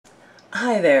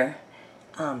Hi there,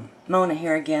 Mona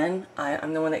here again.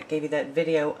 I'm the one that gave you that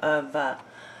video of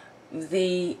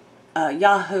the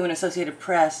Yahoo and Associated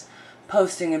Press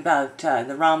posting about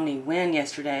the Romney win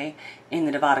yesterday in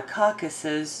the Nevada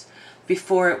caucuses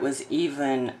before it was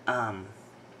even,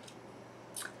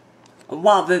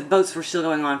 while the votes were still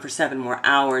going on for 7 more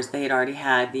hours. They had already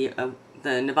had the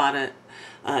Nevada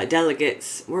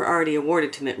delegates were already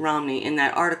awarded to Mitt Romney in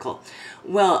that article.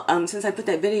 Well, since I put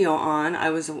that video on, I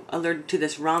was alerted to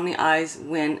this Romney Eyes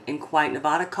Win in Quiet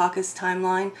Nevada caucus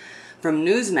timeline from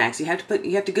Newsmax. You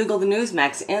have to Google the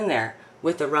Newsmax in there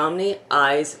with the Romney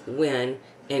Eyes Win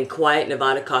in Quiet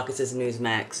Nevada caucuses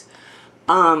Newsmax.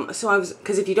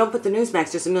 Because if you don't put the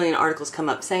Newsmax, just a million articles come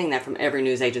up saying that from every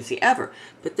news agency ever.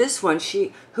 But this one,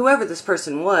 whoever this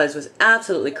person was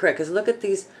absolutely correct. Because look at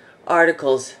these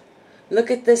articles. Look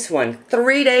at this one,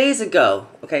 3 days ago.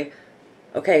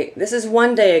 Okay, this is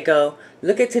 1 day ago.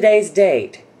 Look at today's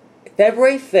date,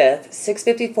 February 5th,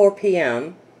 6:54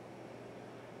 p.m.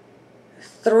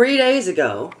 3 days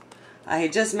ago. I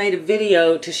had just made a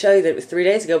video to show you that it was 3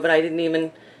 days ago, but I didn't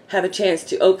even have a chance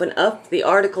to open up the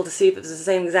article to see if it was the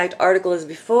same exact article as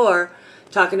before,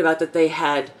 talking about that they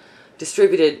had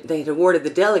awarded the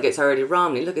delegates already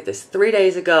Romney. Look at this, 3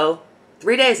 days ago.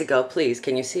 3 days ago, please,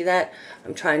 can you see that?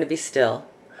 I'm trying to be still.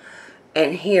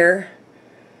 And here,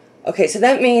 okay, so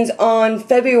that means on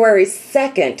February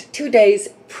 2nd, 2 days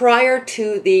prior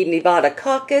to the Nevada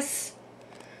caucus,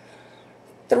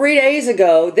 3 days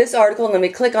ago, this article, and let me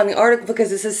click on the article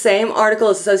because it's the same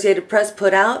article Associated Press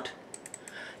put out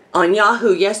on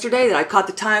Yahoo yesterday that I caught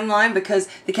the timeline because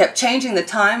they kept changing the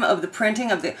time of the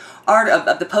printing of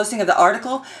the posting of the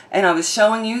article, and I was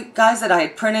showing you guys that I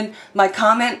had printed my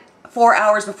comment 4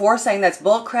 hours before saying that's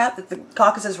bull crap, that the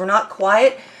caucuses were not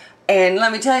quiet. And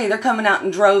let me tell you, they're coming out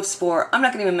in droves for, I'm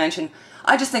not going to even mention,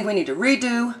 I just think we need to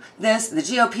redo this. The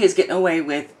GOP is getting away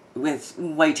with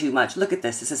way too much. Look at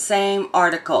this. It's the same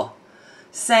article.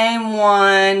 Same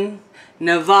one.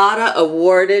 Nevada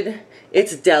awarded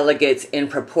its delegates in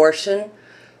proportion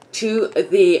to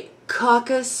the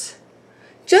caucus,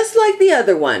 just like the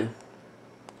other one.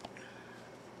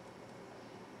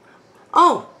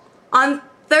 Oh, on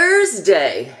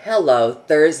Thursday,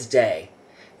 Thursday,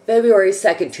 February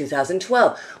 2nd,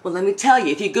 2012. Well, let me tell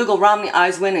you, if you Google Romney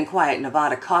Eyes Win in Quiet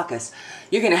Nevada caucus,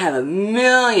 you're going to have a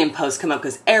million posts come up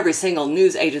because every single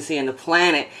news agency on the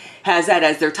planet has that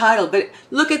as their title. But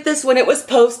look at this when it was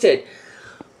posted.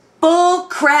 Bull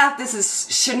crap, this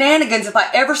is shenanigans if I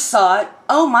ever saw it.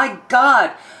 Oh my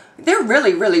God. They're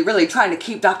really trying to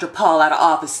keep Dr. Paul out of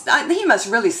office. He must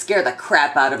really scare the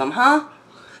crap out of him, huh?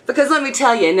 Because let me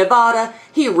tell you, in Nevada,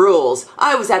 he rules.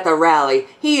 I was at the rally.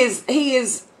 He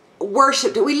is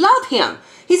worshipped. We love him.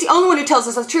 He's the only one who tells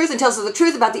us the truth and tells us the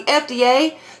truth about the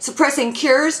FDA suppressing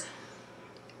cures.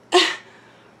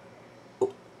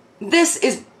 This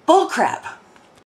is bullcrap.